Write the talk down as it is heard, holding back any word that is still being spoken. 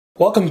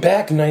Welcome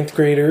back, 9th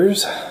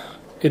graders.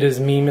 It is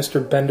me,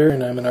 Mr. Bender,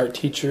 and I'm an art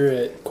teacher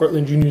at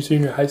Cortland Junior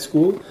Senior High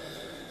School.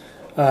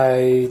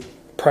 I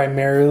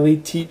primarily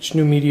teach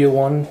New Media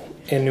 1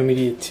 and New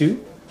Media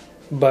 2,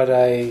 but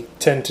I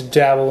tend to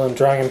dabble in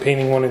drawing and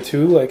painting 1 and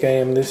 2 like I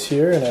am this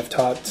year, and I've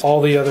taught all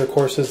the other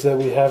courses that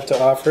we have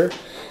to offer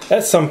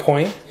at some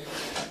point.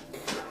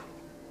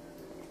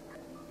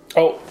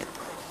 Oh,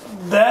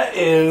 that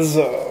is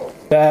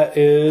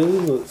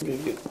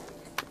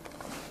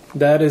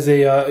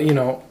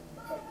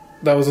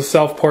that was a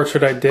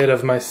self-portrait I did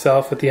of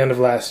myself at the end of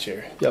last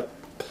year. Yep.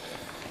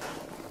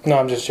 No,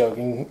 I'm just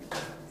joking.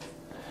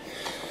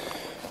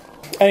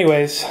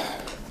 Anyways,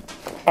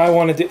 I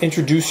wanted to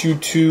introduce you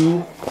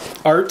to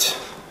art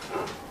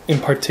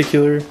in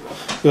particular.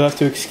 You'll have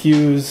to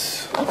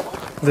excuse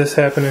this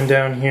happening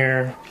down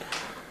here.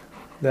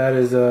 That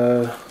is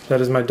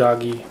my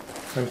doggy.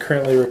 I'm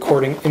currently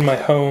recording in my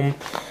home.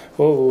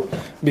 Whoa,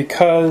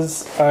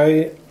 because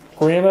I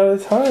ran out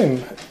of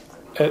time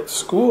at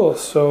school,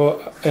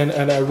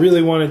 and I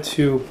really wanted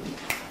to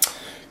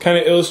kind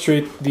of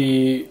illustrate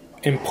the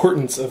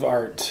importance of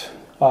art,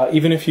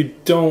 even if you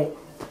don't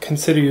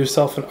consider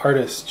yourself an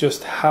artist,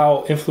 just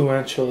how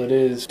influential it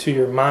is to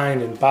your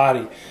mind and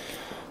body.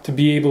 To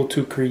be able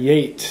to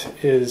create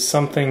is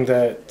something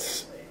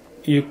that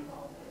you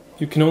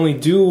can only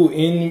do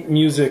in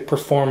music,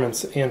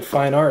 performance, and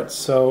fine arts.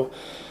 So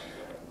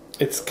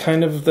it's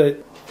kind of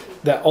that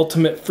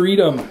ultimate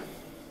freedom,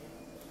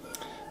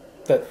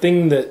 that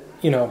thing that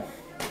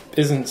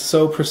isn't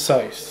so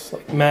precise,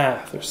 like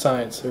math or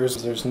science.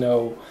 There's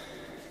no,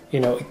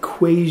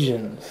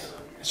 equations.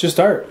 It's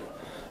just art.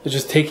 It's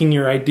just taking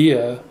your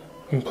idea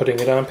and putting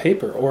it on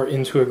paper or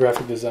into a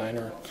graphic design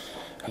or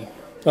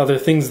other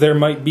things there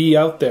might be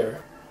out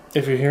there.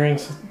 If you're hearing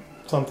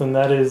something,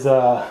 that is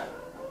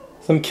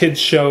some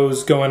kids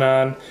shows going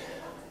on.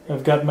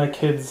 I've got my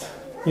kids,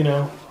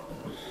 and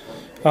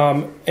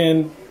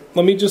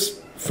let me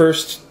just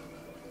first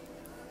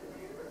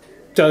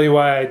tell you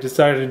why I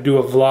decided to do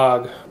a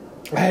vlog.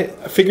 I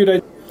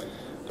figured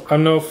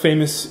I'm no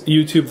famous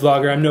YouTube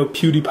vlogger, I'm no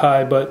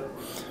PewDiePie, but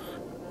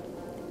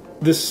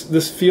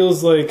this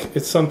feels like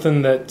it's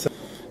something that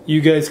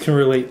you guys can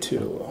relate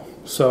to.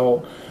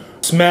 So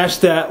smash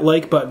that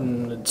like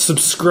button,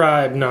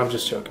 subscribe. No, I'm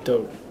just joking.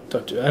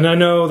 Don't do it. And I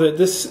know that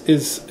this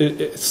is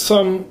at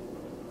some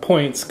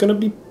points gonna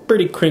be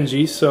pretty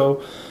cringy,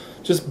 so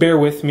just bear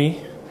with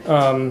me.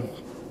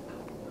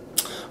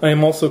 I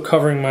am also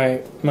covering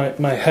my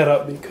head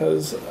up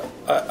because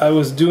I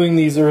was doing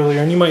these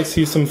earlier, and you might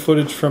see some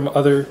footage from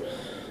other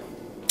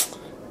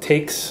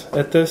takes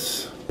at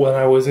this when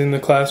I was in the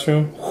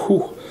classroom.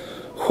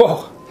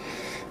 Whoa,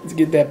 let's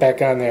get that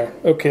back on there.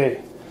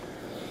 Okay,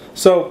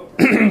 so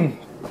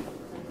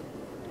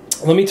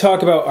let me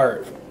talk about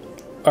art,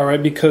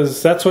 alright,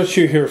 because that's what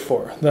you're here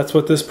for. That's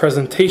what this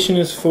presentation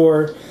is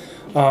for.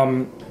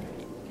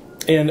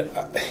 And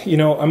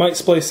I might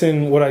splice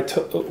in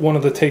one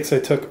of the takes I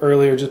took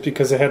earlier just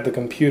because I had the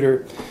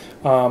computer.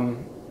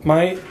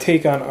 My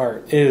take on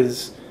art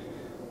is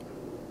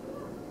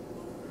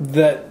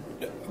that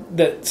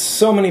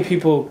so many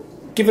people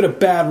give it a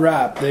bad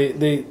rap.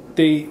 They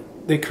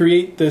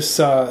create this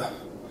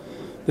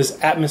this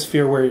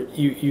atmosphere where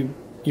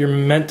you're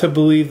meant to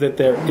believe that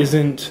there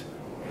isn't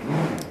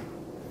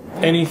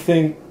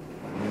anything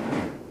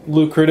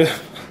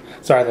lucrative.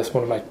 Sorry, that's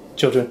one of my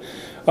children.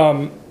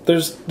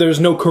 There's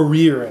no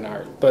career in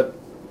art, but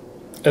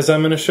as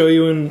I'm going to show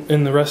you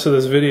in the rest of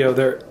this video,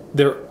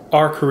 there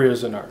are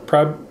careers in art,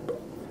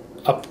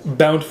 a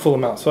bountiful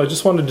amount. So I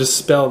just want to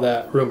dispel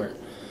that rumor,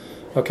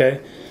 okay?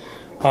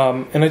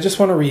 And I just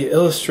want to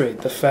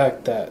re-illustrate the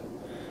fact that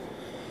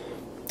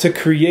to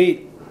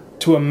create,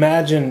 to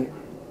imagine,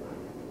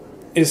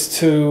 is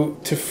to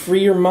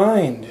free your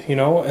mind,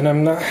 And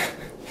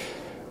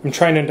I'm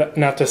trying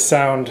not to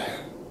sound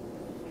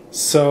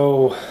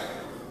so,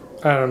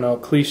 I don't know,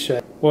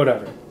 cliche,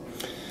 whatever.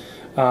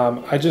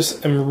 I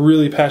just am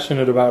really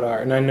passionate about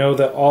art, and I know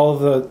that all of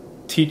the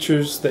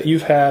teachers that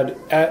you've had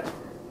at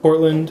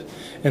Cortland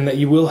and that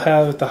you will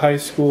have at the high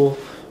school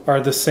are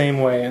the same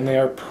way, and they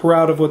are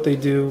proud of what they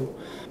do.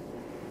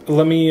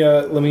 Let me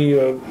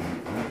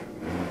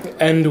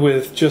end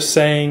with just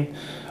saying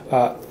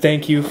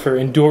thank you for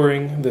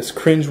enduring this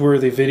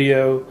cringeworthy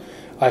video.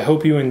 I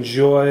hope you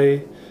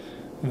enjoy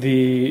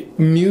the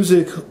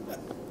music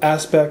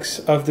aspects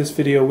of this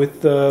video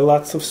with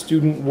lots of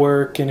student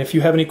work, and if you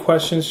have any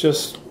questions,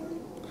 just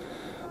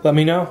let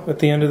me know at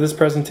the end of this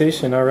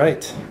presentation.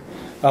 Alright,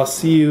 I'll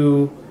see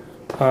you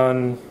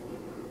on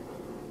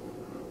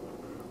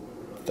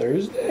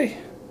Thursday?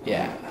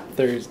 Yeah,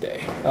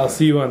 Thursday. I'll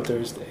see you on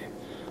Thursday.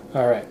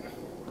 Alright.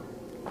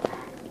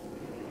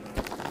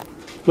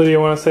 Lydia,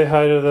 want to say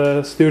hi to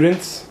the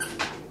students?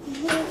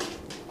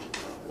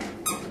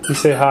 You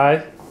say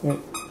hi?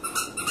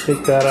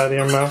 Take that out of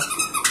your mouth.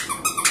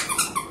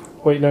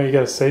 Wait, no, you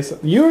gotta say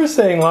something. You were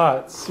saying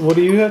lots. What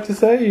do you have to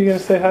say? Are you gonna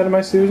say hi to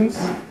my students?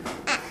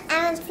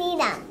 I want to see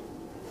them.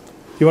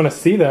 You want to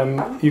see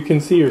them? You can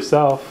see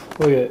yourself.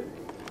 Look at it.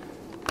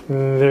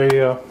 There you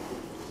go.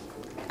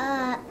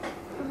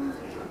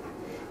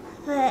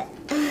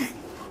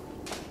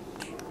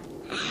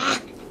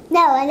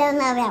 I don't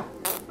love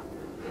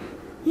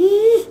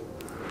you.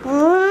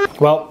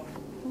 Well,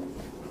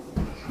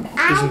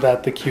 isn't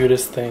that the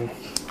cutest thing?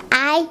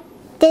 I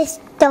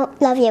just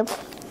don't love you.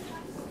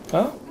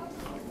 Oh.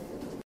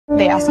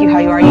 They ask you how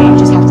you are, you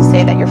just have to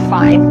say that you're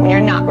fine when you're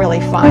not really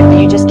fine, but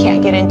you just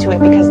can't get into it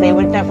because they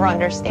would never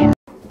understand.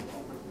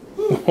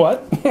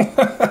 What?